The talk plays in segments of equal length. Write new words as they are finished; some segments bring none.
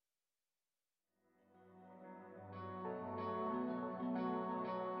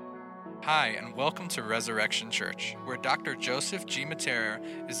Hi, and welcome to Resurrection Church, where Dr. Joseph G. Matera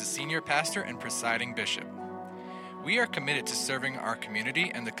is the senior pastor and presiding bishop. We are committed to serving our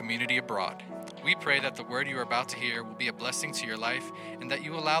community and the community abroad. We pray that the word you are about to hear will be a blessing to your life and that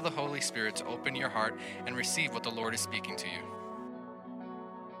you allow the Holy Spirit to open your heart and receive what the Lord is speaking to you.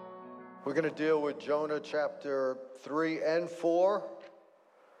 We're going to deal with Jonah chapter 3 and 4.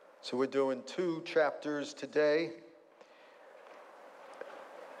 So we're doing 2 chapters today.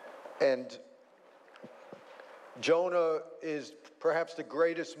 And Jonah is perhaps the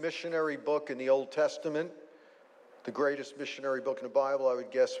greatest missionary book in the Old Testament. The greatest missionary book in the Bible, I would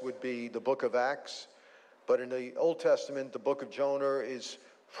guess, would be the book of Acts. But in the Old Testament, the book of Jonah is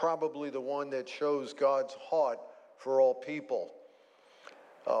probably the one that shows God's heart for all people.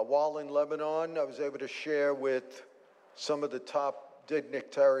 While in Lebanon, I was able to share with some of the top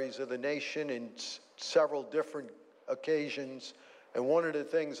dignitaries of the nation in several different occasions. And one of the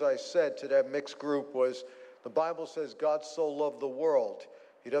things I said to that mixed group was, the Bible says God so loved the world.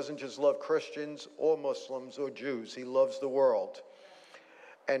 He doesn't just love Christians or Muslims or Jews. He loves the world.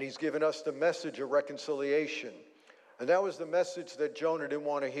 And he's given us the message of reconciliation. And that was the message that Jonah didn't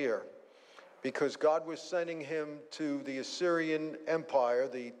want to hear, because God was sending him to the Assyrian Empire,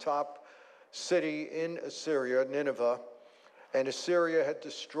 the top city in Assyria, Nineveh. And Assyria had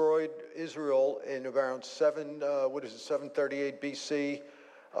destroyed Israel in around 738 BC,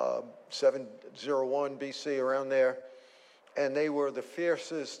 701 BC, around there. And they were the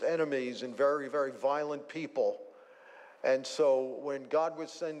fiercest enemies and very, very violent people. And so when God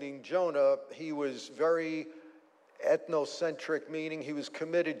was sending Jonah, he was very ethnocentric, meaning he was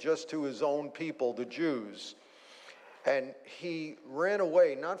committed just to his own people, the Jews. And he ran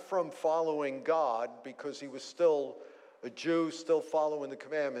away, not from following God, because he was still a Jew, still following the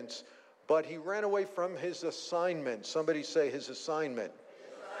commandments, but he ran away from his assignment. Somebody say his assignment.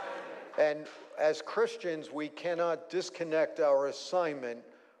 And as Christians, we cannot disconnect our assignment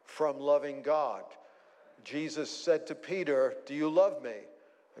from loving God. Jesus said to Peter, "Do you love me?"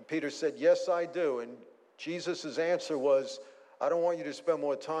 And Peter said, "Yes, I do." And Jesus' answer was, "I don't want you to spend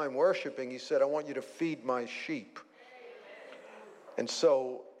more time worshiping." He said, "I want you to feed my sheep." And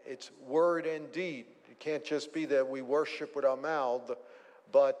so it's word and deed. It can't just be that we worship with our mouth,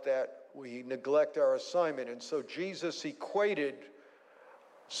 but that we neglect our assignment. And so Jesus equated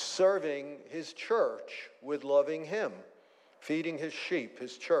serving his church with loving him, feeding his sheep,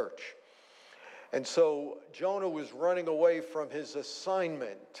 his church. And so Jonah was running away from his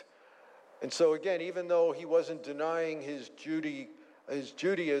assignment. And so again, even though he wasn't denying his Judaism,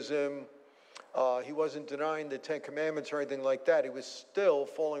 he wasn't denying the 10 Commandments or anything like that, he was still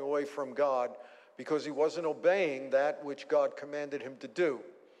falling away from God because he wasn't obeying that which God commanded him to do.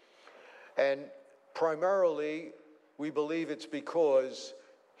 And primarily, we believe it's because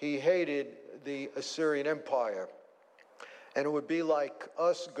he hated the Assyrian Empire. And it would be like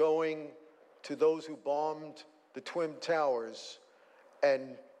us going to those who bombed the Twin Towers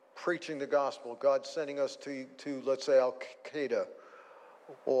and preaching the gospel. God sending us to let's say, Al-Qaeda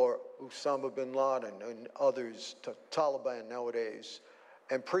or Osama bin Laden and others, to Taliban nowadays,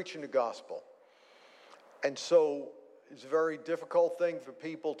 and preaching the gospel. And so it's a very difficult thing for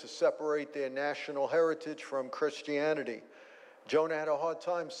people to separate their national heritage from Christianity. Jonah had a hard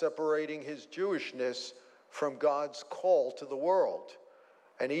time separating his Jewishness from God's call to the world.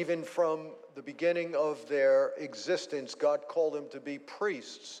 And even from the beginning of their existence, God called them to be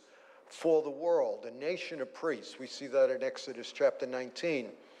priests for the world, a nation of priests. We see that in Exodus chapter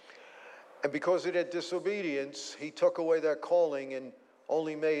 19. And because of their disobedience, he took away that calling and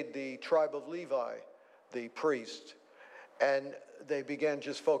only made the tribe of Levi the priest. And they began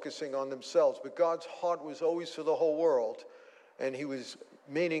just focusing on themselves. But God's heart was always for the whole world. And he was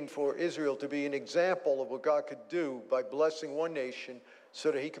meaning for Israel to be an example of what God could do by blessing one nation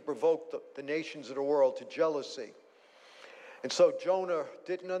so that he could provoke the nations of the world to jealousy. And so Jonah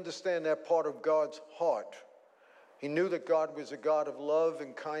didn't understand that part of God's heart. He knew that God was a God of love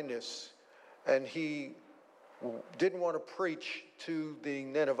and kindness, and he didn't want to preach to the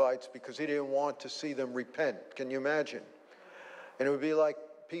Ninevites because he didn't want to see them repent. Can you imagine? And it would be like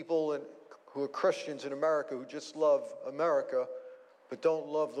people who are Christians in America who just love America but don't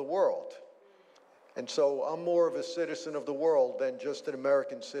love the world. And so I'm more of a citizen of the world than just an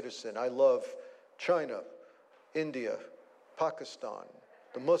American citizen. I love China, India, Pakistan,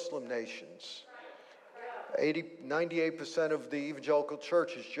 the Muslim nations. 98% of the evangelical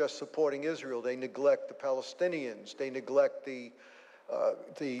church is just supporting Israel. They neglect the Palestinians. They neglect the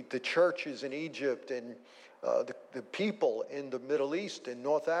churches in Egypt and the people in the Middle East and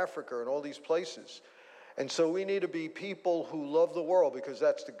North Africa and all these places. And so we need to be people who love the world, because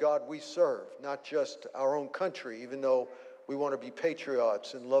that's the God we serve, not just our own country, even though we want to be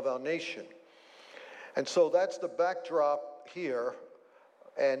patriots and love our nation. And so that's the backdrop here.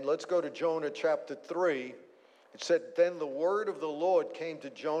 And let's go to Jonah chapter 3. It said, then the word of the Lord came to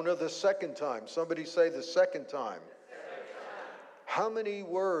Jonah the second time. Somebody say the second time. How many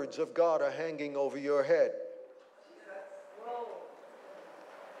words of God are hanging over your head?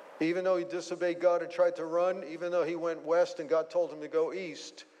 Even though he disobeyed God and tried to run, even though he went west and God told him to go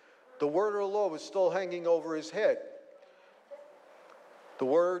east, the word of the Lord was still hanging over his head. The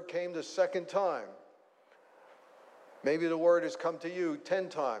word came the second time. Maybe the word has come to you 10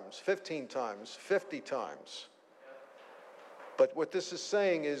 times, 15 times, 50 times. But what this is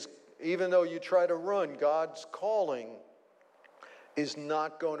saying is, even though you try to run, God's calling is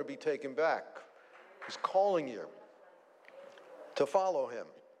not going to be taken back. He's calling you to follow him,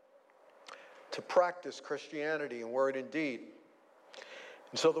 to practice Christianity in word and deed.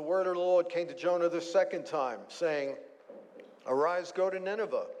 And so the word of the Lord came to Jonah the second time, saying, arise, go to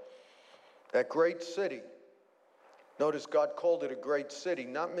Nineveh, that great city. Notice God called it a great city,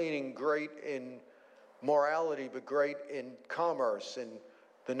 not meaning great in morality, but great in commerce and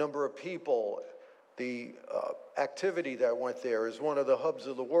the number of people. The activity that went there is one of the hubs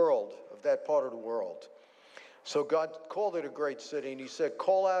of the world, of that part of the world. So God called it a great city, and he said,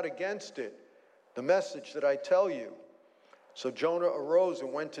 call out against it the message that I tell you. So Jonah arose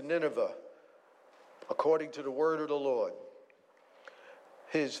and went to Nineveh, according to the word of the Lord.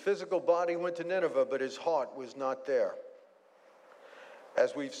 His physical body went to Nineveh, but his heart was not there.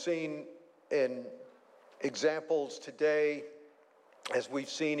 As we've seen in examples today, as we've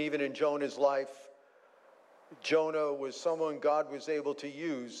seen even in Jonah's life, Jonah was someone God was able to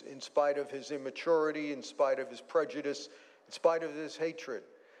use in spite of his immaturity, in spite of his prejudice, in spite of his hatred.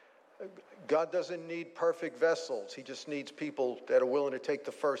 God doesn't need perfect vessels. He just needs people that are willing to take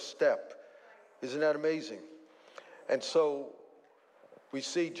the first step. Isn't that amazing? And so we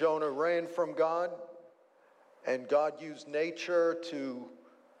see Jonah ran from God, and God used nature to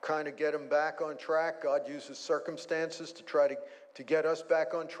kind of get him back on track. God uses circumstances to try to get us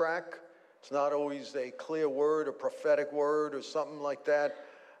back on track. It's not always a clear word, a prophetic word, or something like that.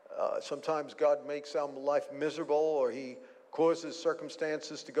 Sometimes God makes our life miserable, or he causes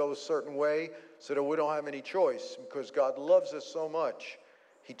circumstances to go a certain way so that we don't have any choice, because God loves us so much.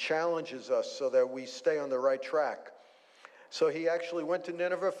 He challenges us so that we stay on the right track. So he actually went to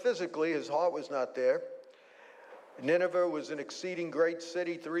Nineveh physically. His heart was not there. Nineveh was an exceeding great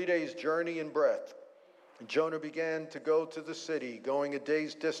city, 3 days' journey in breadth. And Jonah began to go to the city, going a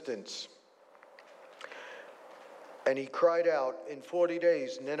day's distance. And he cried out, in 40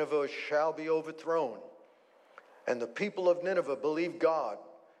 days Nineveh shall be overthrown. And the people of Nineveh believed God,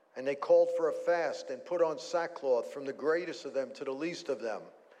 and they called for a fast and put on sackcloth, from the greatest of them to the least of them.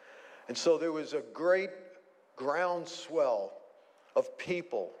 And so there was a great groundswell of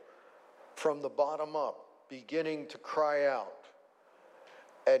people from the bottom up beginning to cry out.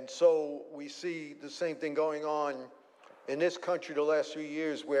 And so we see the same thing going on in this country the last few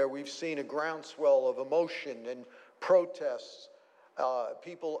years, where we've seen a groundswell of emotion and protests,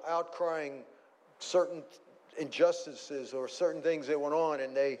 people outcrying certain injustices or certain things that went on,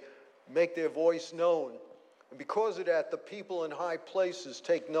 and they make their voice known. And because of that, the people in high places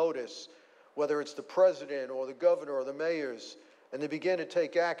take notice, whether it's the president or the governor or the mayors, and they begin to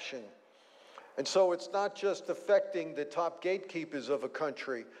take action. And so it's not just affecting the top gatekeepers of a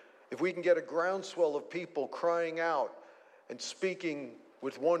country. If we can get a groundswell of people crying out and speaking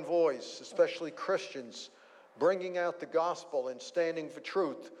with one voice, especially Christians, bringing out the gospel and standing for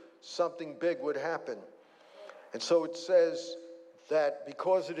truth, something big would happen. And so it says that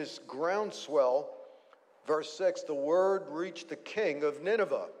because of this groundswell, verse 6, the word reached the king of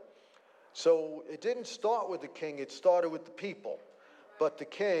Nineveh. So it didn't start with the king, it started with the people. But the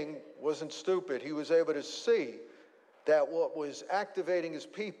king wasn't stupid. He was able to see that what was activating his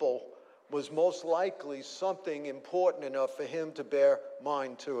people was most likely something important enough for him to bear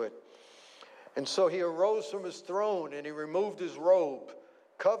mind to it. And so he arose from his throne, and he removed his robe,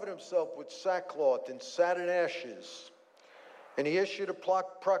 covered himself with sackcloth, and sat in ashes. And he issued a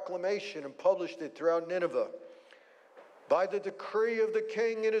proclamation and published it throughout Nineveh. By the decree of the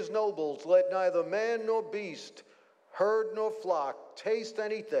king and his nobles, let neither man nor beast, herd nor flock, taste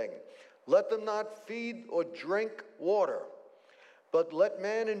anything. Let them not feed or drink water. But let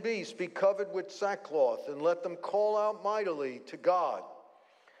man and beast be covered with sackcloth, and let them call out mightily to God.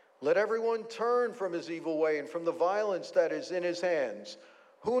 Let everyone turn from his evil way and from the violence that is in his hands.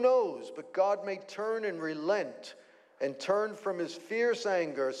 Who knows, but God may turn and relent and turn from his fierce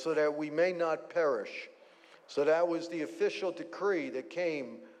anger, so that we may not perish. So that was the official decree that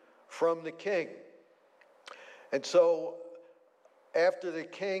came from the king. And so after the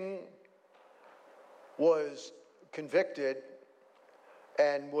king was convicted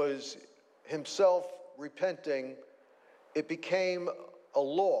and was himself repenting, it became a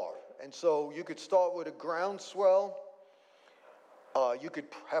law. And so you could start with a groundswell. You could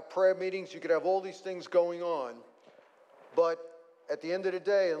have prayer meetings. You could have all these things going on. But at the end of the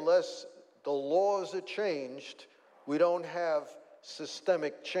day, unless the laws are changed, we don't have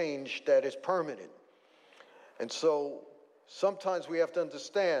systemic change that is permanent. And so sometimes we have to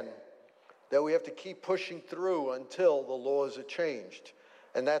understand that we have to keep pushing through until the laws are changed.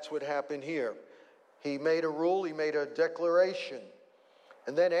 And that's what happened here. He made a rule, he made a declaration.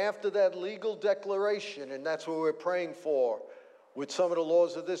 And then after that legal declaration, and that's what we're praying for with some of the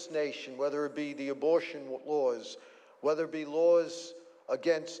laws of this nation, whether it be the abortion laws, whether it be laws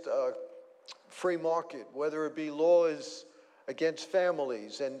against free market, whether it be laws against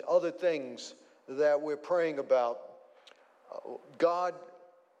families and other things that we're praying about, God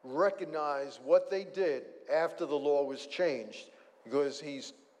recognized what they did after the law was changed, because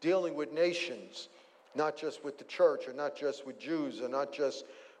he's dealing with nations, not just with the church, or not just with Jews, or not just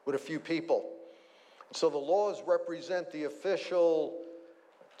with a few people. So the laws represent the official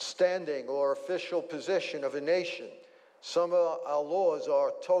standing or official position of a nation. Some of our laws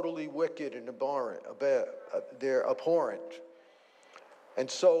are totally wicked and abhorrent. They're abhorrent. And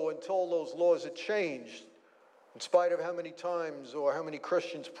so until those laws are changed, in spite of how many times or how many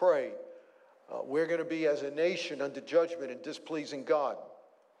Christians pray, we're going to be as a nation under judgment and displeasing God.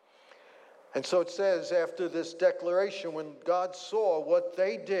 And so it says after this declaration, when God saw what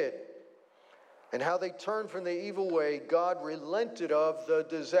they did and how they turned from the evil way, God relented of the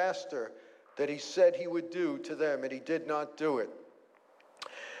disaster that he said he would do to them, and he did not do it.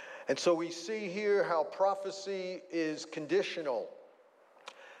 And so we see here how prophecy is conditional,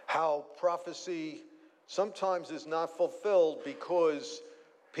 how prophecy sometimes is not fulfilled because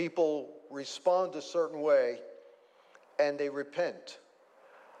people respond a certain way and they repent,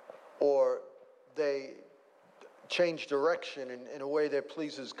 or they change direction in a way that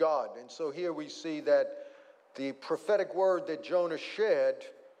pleases God. And so here we see that the prophetic word that Jonah shared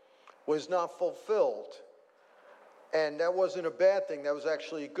was not fulfilled. And that wasn't a bad thing. That was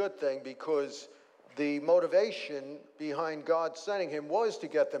actually a good thing, because the motivation behind God sending him was to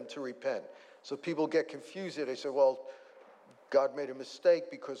get them to repent. So people get confused. They say, well, God made a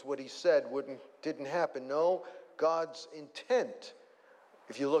mistake because what he said didn't happen. No, God's intent,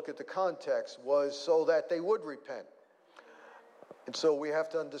 if you look at the context, was so that they would repent. And so we have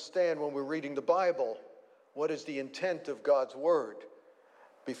to understand when we're reading the Bible, what is the intent of God's word,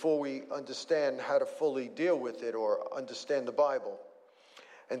 before we understand how to fully deal with it or understand the Bible.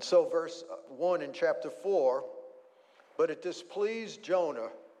 And so verse 1 in chapter 4, but it displeased Jonah.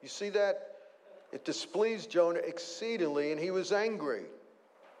 You see that? It displeased Jonah exceedingly, and he was angry.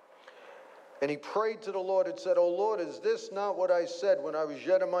 And he prayed to the Lord and said, O Lord, is this not what I said when I was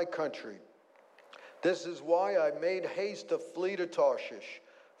yet in my country? This is why I made haste to flee to Tarshish.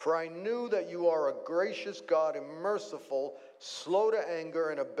 For I knew that you are a gracious God and merciful, slow to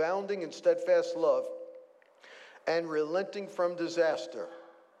anger and abounding in steadfast love, and relenting from disaster.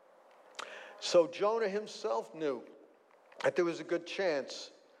 So Jonah himself knew that there was a good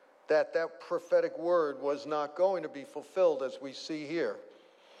chance that that prophetic word was not going to be fulfilled, as we see here.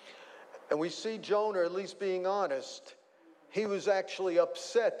 And we see Jonah, at least being honest, he was actually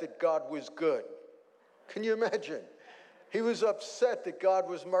upset that God was good. Can you imagine? He was upset that God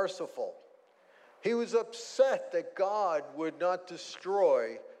was merciful. He was upset that God would not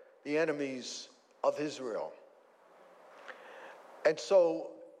destroy the enemies of Israel. And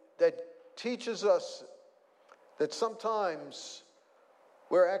so that teaches us that sometimes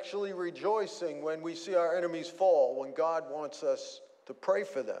we're actually rejoicing when we see our enemies fall, when God wants us to pray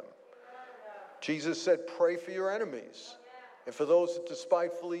for them. Jesus said, pray for your enemies and for those that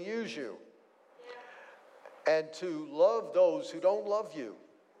despitefully use you, and to love those who don't love you.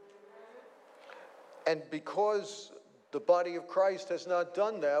 And because the body of Christ has not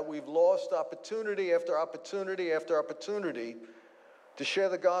done that, we've lost opportunity after opportunity after opportunity to share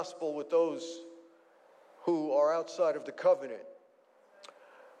the gospel with those who are outside of the covenant.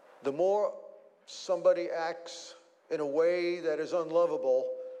 The more somebody acts in a way that is unlovable,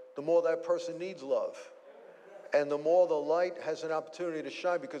 the more that person needs love. And the more the light has an opportunity to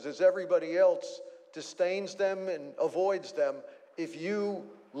shine, because as everybody else disdains them and avoids them, if you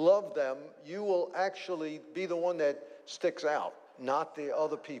love them, you will actually be the one that sticks out, not the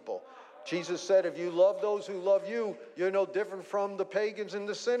other people. Jesus said, if you love those who love you, you're no different from the pagans and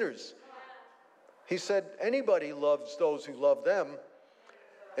the sinners. He said anybody loves those who love them.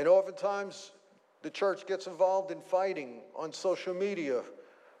 And oftentimes the church gets involved in fighting on social media,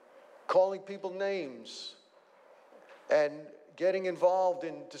 calling people names, and getting involved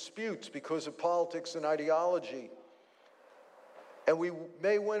in disputes because of politics and ideology. And we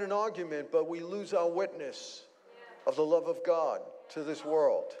may win an argument, but we lose our witness of the love of God to this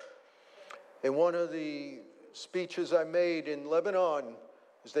world. In one of the speeches I made in Lebanon,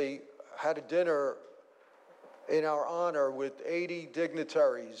 as they had a dinner in our honor with 80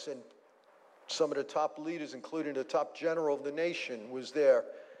 dignitaries, and some of the top leaders, including the top general of the nation, was there.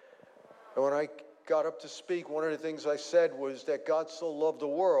 And when I got up to speak, one of the things I said was that God so loved the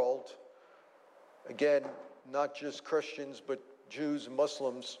world, again, not just Christians, but Jews and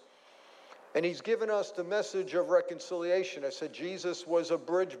Muslims, and he's given us the message of reconciliation. I said Jesus was a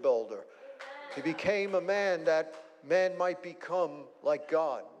bridge builder. He became a man that man might become like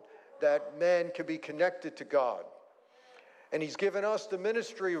God, that man can be connected to God. And he's given us the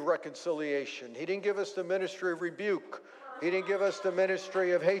ministry of reconciliation. He didn't give us the ministry of rebuke. He didn't give us the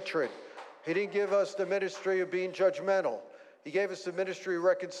ministry of hatred. He didn't give us the ministry of being judgmental. He gave us the ministry of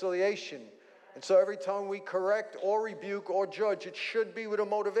reconciliation. And so every time we correct or rebuke or judge, it should be with a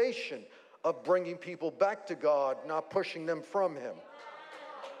motivation of bringing people back to God, not pushing them from him.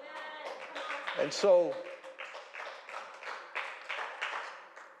 And so,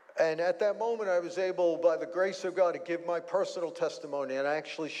 and at that moment, I was able, by the grace of God, to give my personal testimony, and I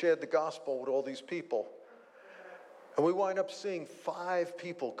actually shared the gospel with all these people. And we wind up seeing 5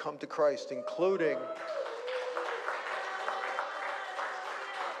 people come to Christ, including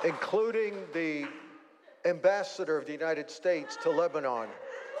the ambassador of the United States to Lebanon.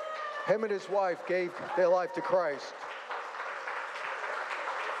 Him and his wife gave their life to Christ.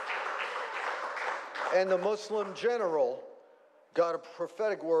 And the Muslim general got a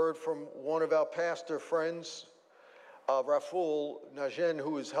prophetic word from one of our pastor friends, Raful Najen,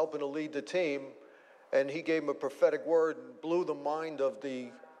 who is helping to lead the team. And he gave him a prophetic word and blew the mind of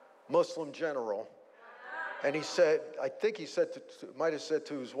the Muslim general. And he said, I think he said, might have said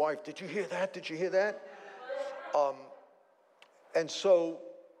to his wife, "Did you hear that? Did you hear that?" And so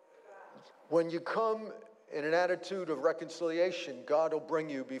when you come in an attitude of reconciliation, God will bring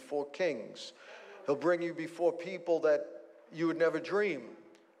you before kings. He'll bring you before people that you would never dream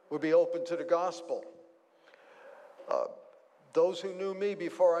would be open to the gospel. Those who knew me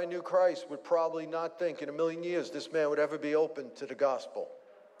before I knew Christ would probably not think in a million years this man would ever be open to the gospel.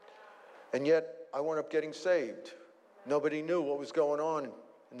 And yet I wound up getting saved. Nobody knew what was going on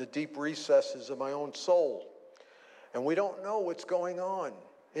in the deep recesses of my own soul. And we don't know what's going on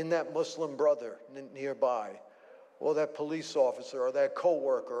in that Muslim brother nearby, or that police officer, or that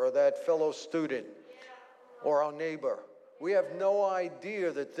coworker, or that fellow student, or our neighbor. We have no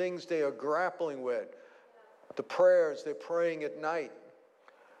idea the things they are grappling with, the prayers they're praying at night.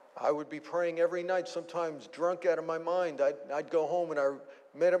 I would be praying every night, sometimes drunk out of my mind. I'd go home and I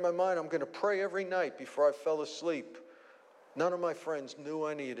made up my mind, I'm going to pray every night before I fell asleep. None of my friends knew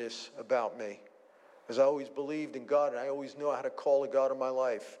any of this about me, because I always believed in God, and I always knew how to call the God of my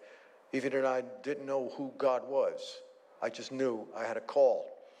life, even if I didn't know who God was. I just knew I had a call.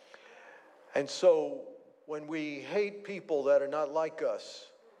 And so when we hate people that are not like us,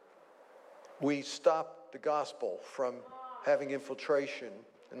 we stop the gospel from having infiltration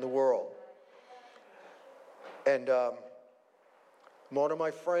in the world. And one of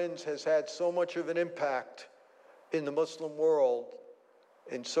my friends has had so much of an impact in the Muslim world,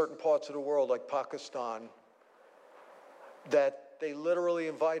 in certain parts of the world like Pakistan, that they literally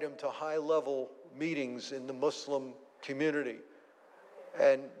invite him to high-level meetings in the Muslim community.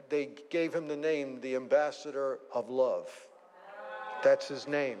 And they gave him the name, the Ambassador of Love. That's his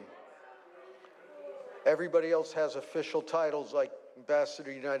name. Everybody else has official titles like Ambassador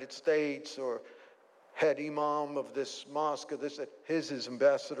of the United States or head imam of this mosque or this. His is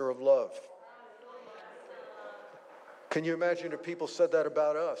Ambassador of Love. Can you imagine if people said that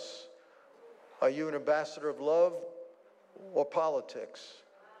about us? Are you an ambassador of love or politics?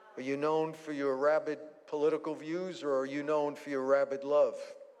 Are you known for your rabid political views, or are you known for your rabid love?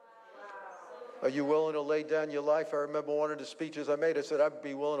 Are you willing to lay down your life? I remember one of the speeches I made, I said, I'd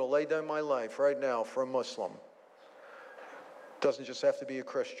be willing to lay down my life right now for a Muslim. Doesn't just have to be a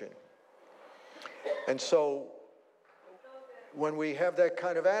Christian. And so when we have that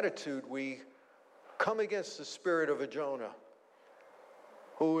kind of attitude, we come against the spirit of a Jonah,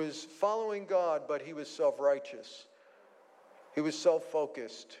 who is following God, but he was self-righteous. He was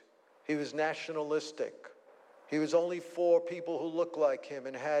self-focused. He was nationalistic. He was only for people who looked like him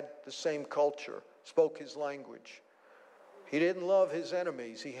and had the same culture, spoke his language. He didn't love his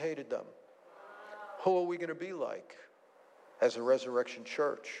enemies. He hated them. who are we going to be like as a resurrection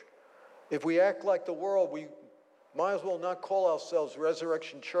church? If we act like the world, we might as well not call ourselves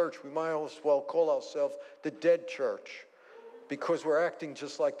Resurrection Church. We might as well call ourselves the Dead Church, because we're acting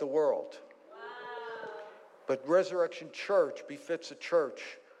just like the world. Wow. But Resurrection Church befits a church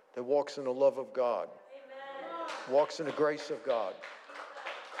that walks in the love of God, walks in the grace of God.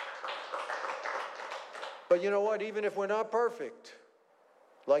 But you know what? Even if we're not perfect,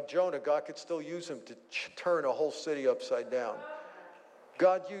 like Jonah, God could still use him to turn a whole city upside down.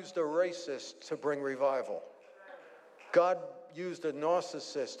 God used a racist to bring revival. God used a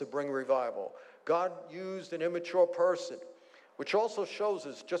narcissist to bring revival. God used an immature person, which also shows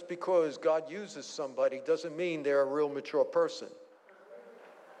us just because God uses somebody doesn't mean they're a real mature person.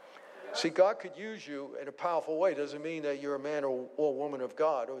 See, God could use you in a powerful way. It doesn't mean that you're a man or woman of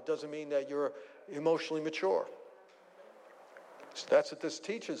God, or it doesn't mean that you're emotionally mature. So that's what this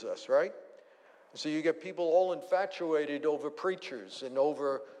teaches us, right? So you get people all infatuated over preachers and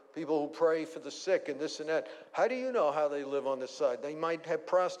over people who pray for the sick and this and that. How do you know how they live on the side? They might have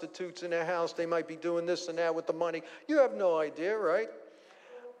prostitutes in their house. They might be doing this and that with the money. You have no idea, right?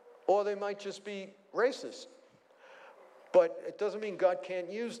 Or they might just be racist. But it doesn't mean God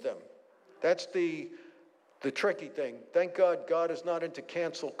can't use them. That's the tricky thing. Thank God God is not into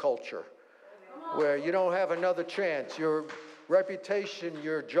cancel culture, where you don't have another chance. Your reputation,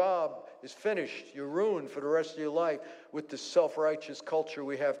 your job is finished. You're ruined for the rest of your life with the self-righteous culture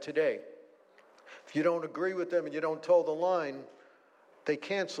we have today. If you don't agree with them and you don't toe the line, they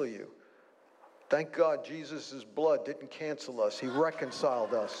cancel you. Thank God Jesus' blood didn't cancel us. He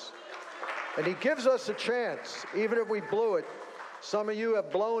reconciled us. And he gives us a chance, even if we blew it. Some of you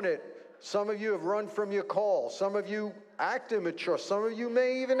have blown it. Some of you have run from your call. Some of you act immature. Some of you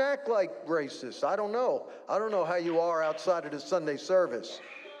may even act like racist. I don't know. I don't know how you are outside of the Sunday service.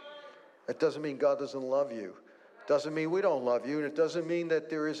 It doesn't mean God doesn't love you. It doesn't mean we don't love you. And it doesn't mean that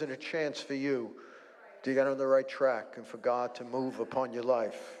there isn't a chance for you to get on the right track and for God to move upon your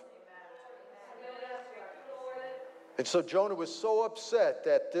life. And so Jonah was so upset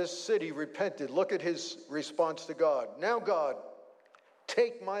that this city repented. Look at his response to God. Now, God,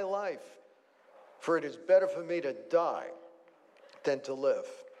 take my life, for it is better for me to die than to live.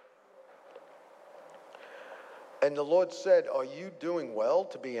 And the Lord said, are you doing well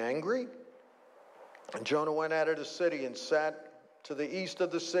to be angry? And Jonah went out of the city and sat to the east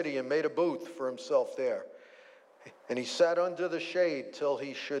of the city and made a booth for himself there. And he sat under the shade till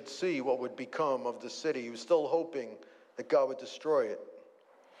he should see what would become of the city. He was still hoping that God would destroy it.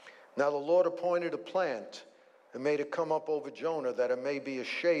 Now the Lord appointed a plant and made it come up over Jonah, that it may be a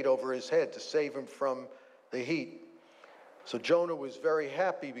shade over his head to save him from the heat. So Jonah was very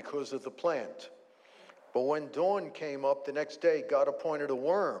happy because of the plant. But when dawn came up the next day, God appointed a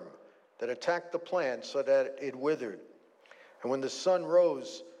worm that attacked the plant so that it withered. And when the sun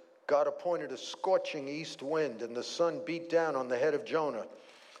rose, God appointed a scorching east wind, and the sun beat down on the head of Jonah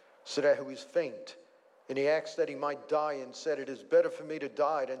so that he was faint. And he asked that he might die and said, it is better for me to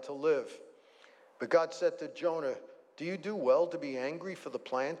die than to live. But God said to Jonah, do you do well to be angry for the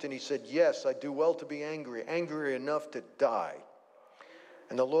plant? And he said, yes, I do well to be angry, angry enough to die.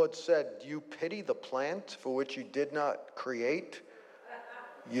 And the Lord said, do you pity the plant for which you did not create?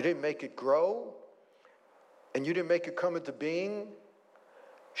 You didn't make it grow, and you didn't make it come into being?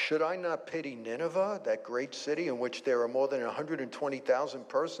 Should I not pity Nineveh, that great city in which there are more than 120,000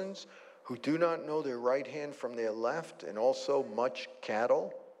 persons who do not know their right hand from their left, and also much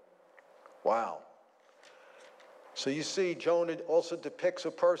cattle? Wow. So you see, Jonah also depicts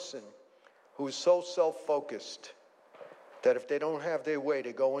a person who is so self-focused that if they don't have their way,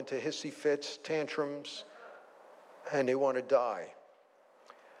 they go into hissy fits, tantrums, and they want to die.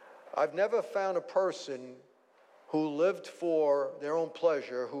 I've never found a person who lived for their own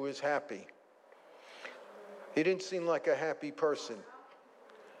pleasure who is happy. He didn't seem like a happy person.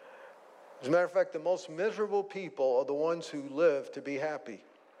 As a matter of fact, the most miserable people are the ones who live to be happy.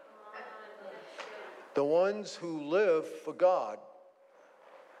 The ones who live for God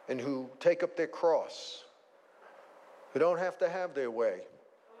and who take up their cross, who don't have to have their way,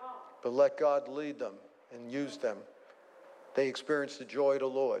 but let God lead them and use them, they experience the joy of the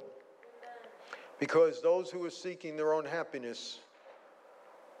Lord. Because those who are seeking their own happiness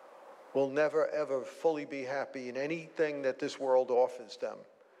will never, ever fully be happy in anything that this world offers them,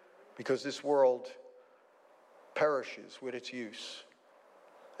 because this world perishes with its use.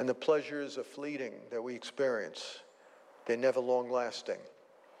 And the pleasures are fleeting that we experience. They're never long-lasting.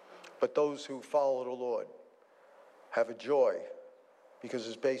 But those who follow the Lord have a joy because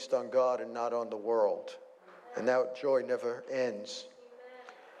it's based on God and not on the world. And that joy never ends.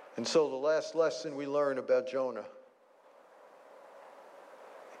 And so the last lesson we learn about Jonah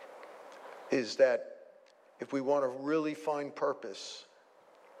is that if we want to really find purpose,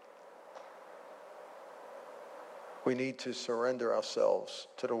 we need to surrender ourselves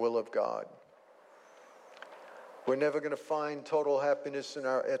to the will of God. We're never going to find total happiness in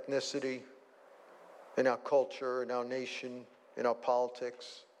our ethnicity, in our culture, in our nation, in our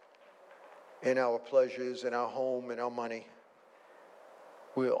politics, in our pleasures, in our home, in our money.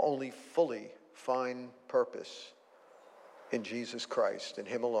 We'll only fully find purpose in Jesus Christ and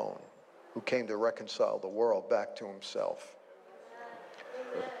Him alone, who came to reconcile the world back to Himself.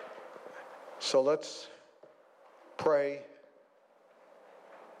 So let's pray,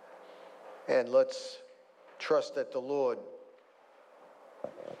 and let's trust that the Lord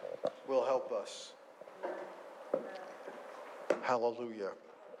will help us. Hallelujah.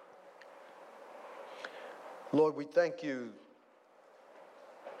 Lord, we thank you.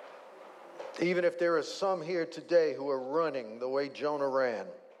 Even if there are some here today who are running the way Jonah ran,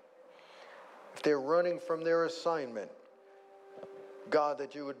 if they're running from their assignment, God,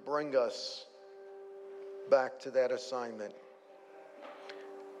 that you would bring us back to that assignment.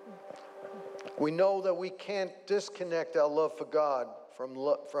 We know that we can't disconnect our love for God from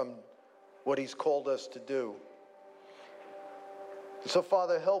what He's called us to do. So,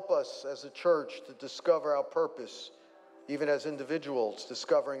 Father, help us as a church to discover our purpose, even as individuals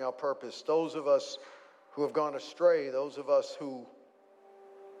discovering our purpose. Those of us who have gone astray, those of us who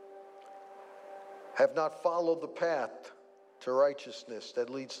have not followed the path to righteousness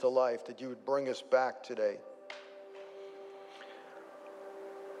that leads to life, that you would bring us back today.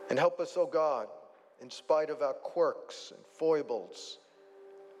 And help us, oh God, in spite of our quirks and foibles,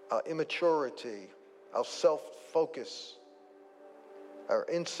 our immaturity, our self-focus, our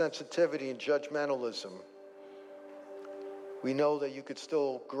insensitivity and judgmentalism, we know that you could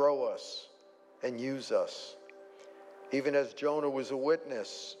still grow us and use us. Even as Jonah was a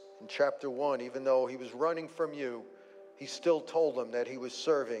witness in chapter 1, even though he was running from you, he still told them that he was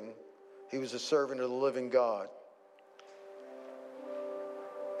a servant of the living God.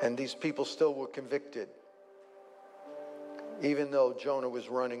 And these people still were convicted, even though Jonah was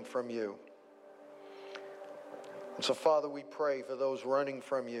running from you. And so, Father, we pray for those running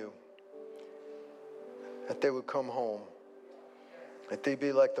from you, that they would come home, that they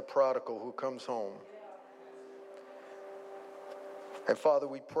be like the prodigal who comes home. And Father,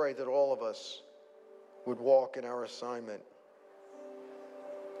 we pray that all of us would walk in our assignment,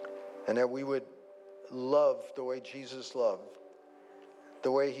 and that we would love the way Jesus loved,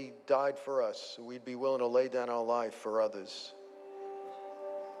 the way He died for us, so we'd be willing to lay down our life for others.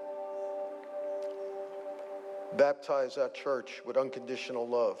 Baptize our church with unconditional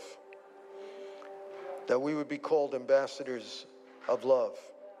love, that we would be called ambassadors of love,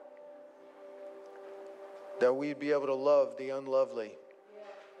 that we'd be able to love the unlovely,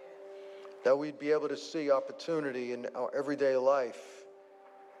 that we'd be able to see opportunity in our everyday life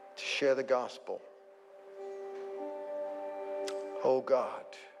to share the gospel. Oh God,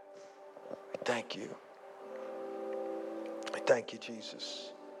 I thank you. I thank you,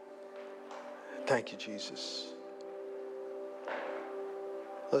 Jesus. Thank you, Jesus.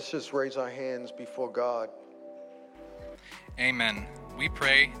 Let's just raise our hands before God. Amen. We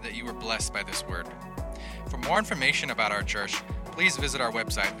pray that you were blessed by this word. For more information about our church, please visit our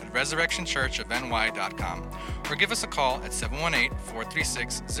website at resurrectionchurchofny.com or give us a call at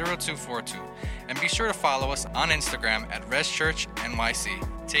 718-436-0242. And be sure to follow us on Instagram at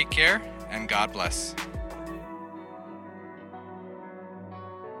ResChurchNYC. Take care and God bless.